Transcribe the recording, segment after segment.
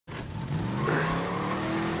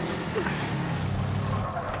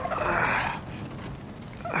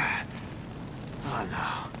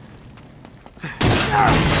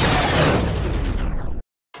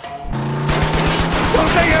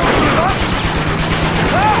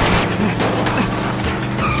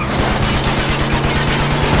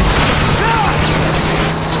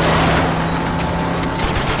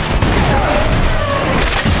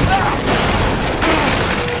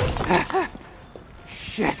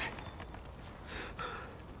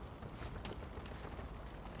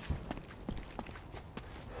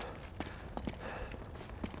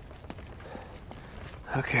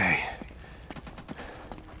Okay.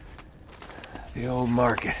 The old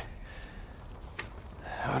market.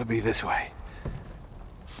 Ought to be this way.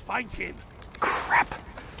 Find him! Crap.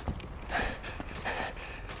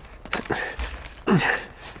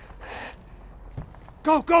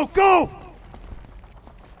 Go, go, go!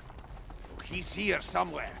 He's here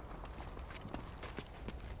somewhere.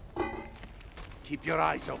 Keep your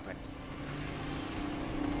eyes open.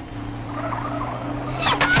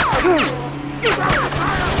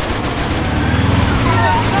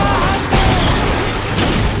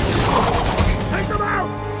 Take them out!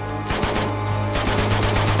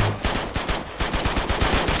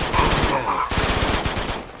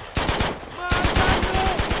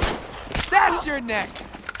 That's your neck!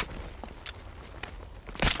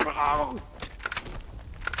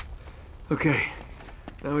 Okay,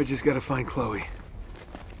 now we just gotta find Chloe.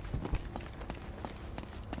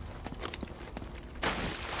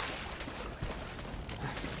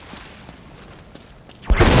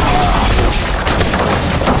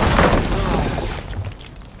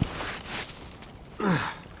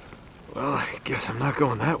 Well, I guess I'm not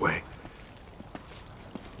going that way.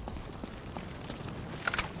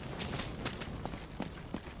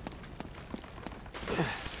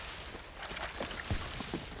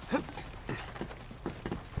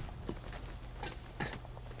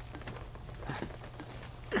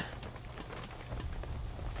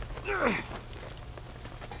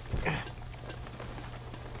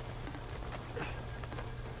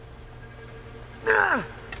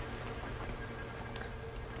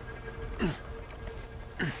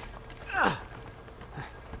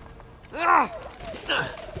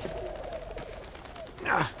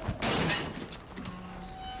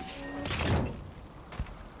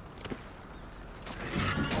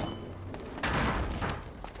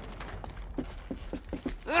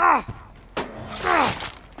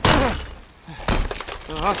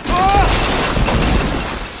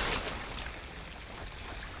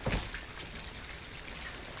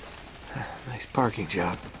 Nice parking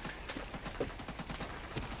job.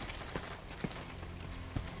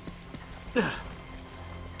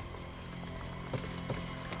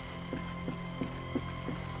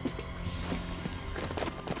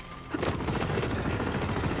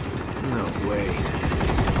 No way.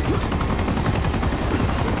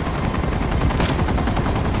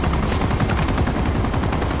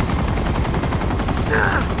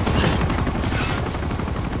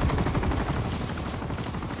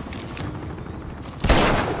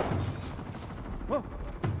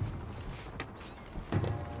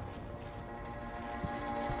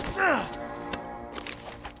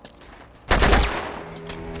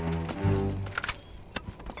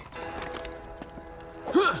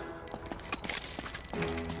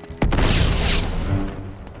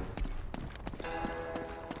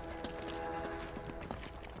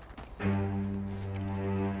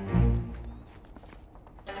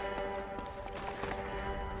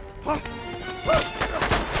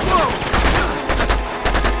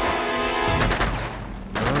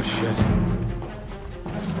 Oh, shit.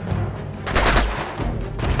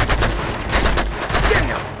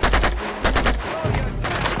 Damn!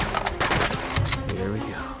 Here we go.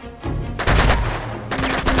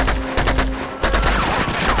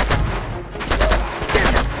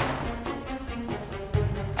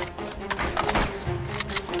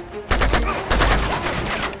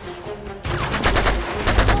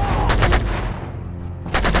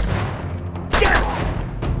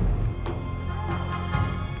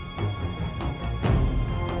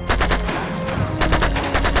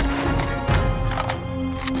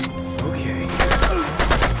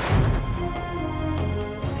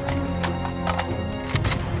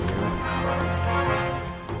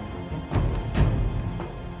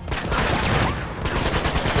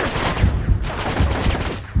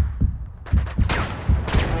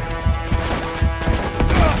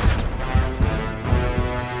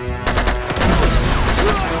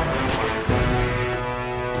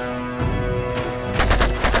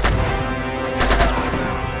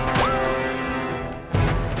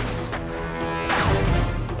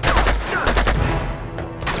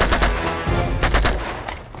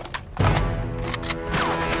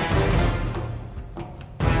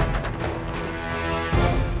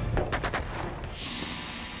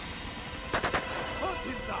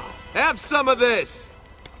 Have some of this!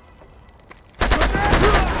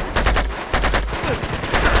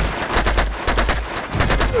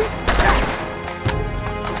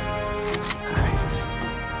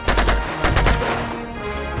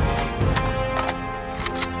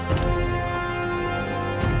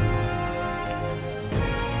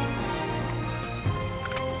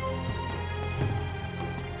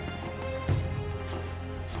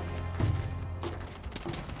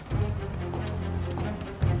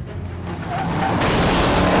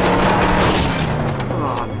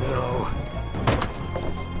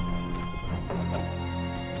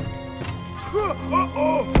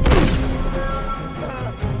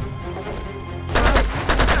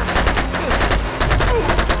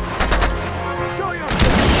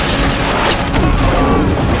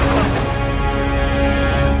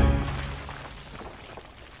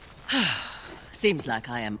 Seems like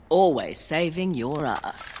I am always saving your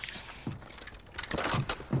ass.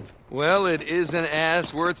 Well, it is an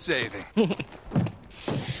ass worth saving.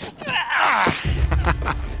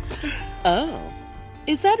 Oh.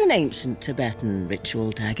 Is that an ancient Tibetan ritual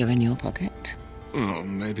dagger in your pocket? Oh,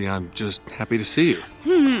 maybe I'm just happy to see you.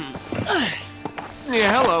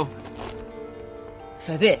 Yeah, hello.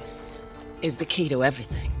 So this is the key to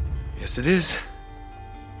everything. Yes, it is.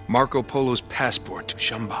 Marco Polo's passport to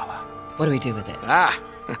Shambhala. What do we do with it? Ah!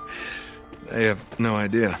 I have no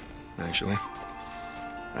idea, actually.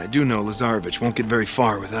 I do know Lazarevich won't get very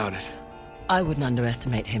far without it. I wouldn't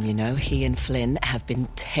underestimate him, you know. He and Flynn have been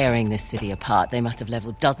tearing this city apart. They must have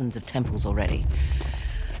leveled dozens of temples already.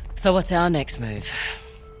 So what's our next move?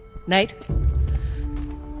 Nate?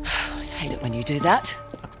 I hate it when you do that.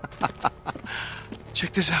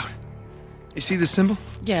 Check this out. You see the symbol?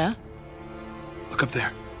 Yeah. Look up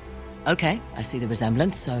there. Okay, I see the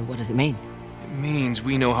resemblance, so what does it mean? It means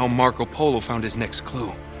we know how Marco Polo found his next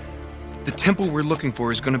clue. The temple we're looking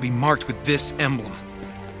for is going to be marked with this emblem.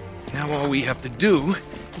 Now all we have to do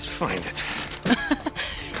is find it.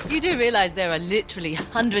 You do realize there are literally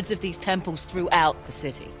hundreds of these temples throughout the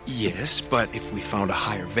city? Yes, but if we found a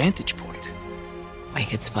higher vantage point... We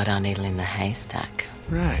could spot our needle in the haystack.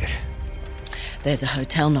 Right. There's a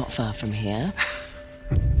hotel not far from here.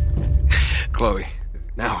 Chloe,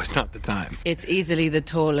 now is not the time. It's easily the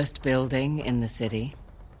tallest building in the city.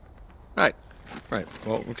 Right.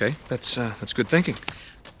 Well, okay. That's good thinking.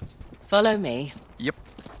 Follow me. Yep.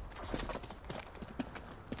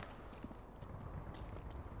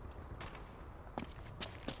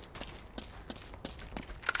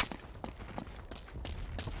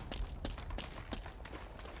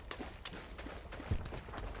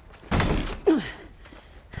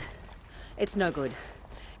 It's no good.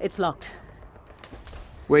 It's locked.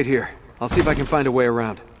 Wait here. I'll see if I can find a way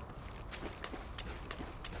around.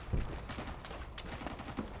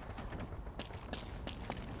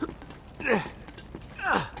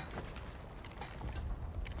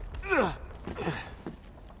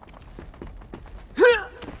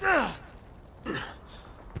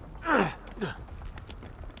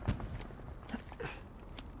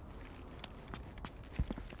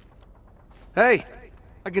 Hey!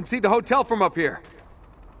 I can see the hotel from up here.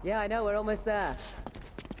 Yeah, I know. We're almost there.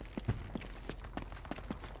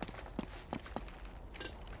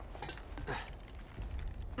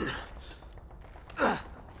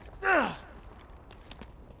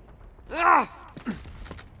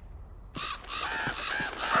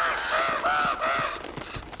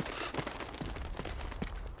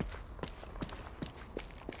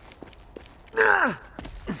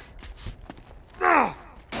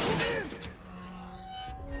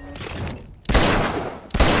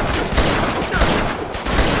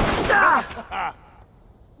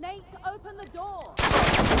 Nate, open the door!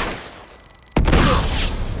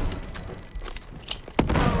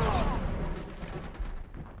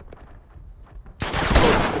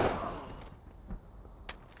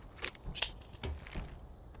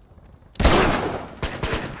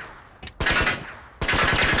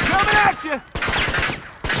 Coming at you!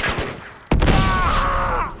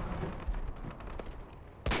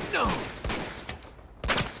 No!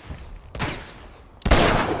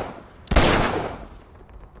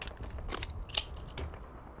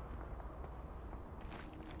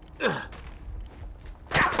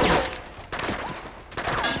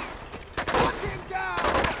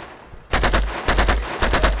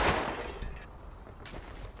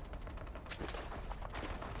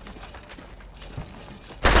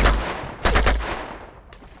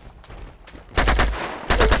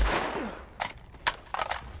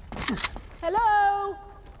 Hello?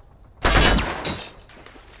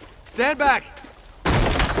 Stand back!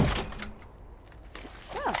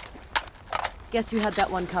 Oh. Guess you had that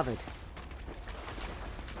one covered.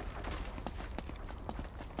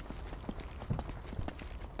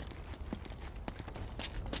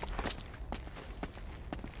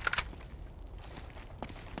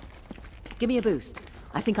 Give me a boost.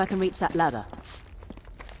 I think I can reach that ladder.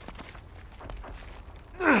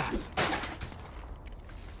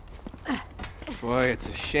 Boy, it's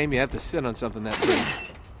a shame you have to sit on something that big.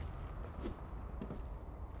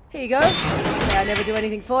 Here you go. Say I never do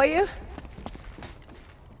anything for you.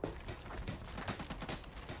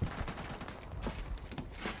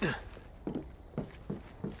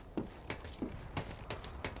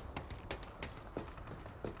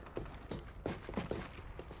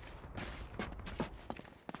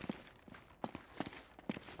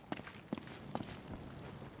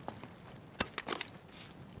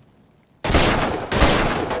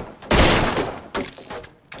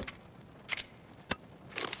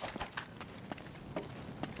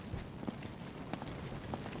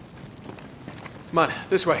 Come on,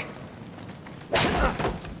 this way.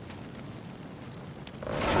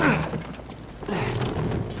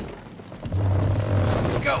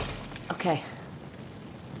 Go. Okay.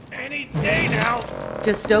 Any day now.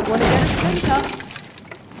 Just don't want to get a splinter.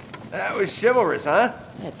 That was chivalrous, huh?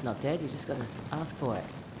 It's not dead, you just gotta ask for it.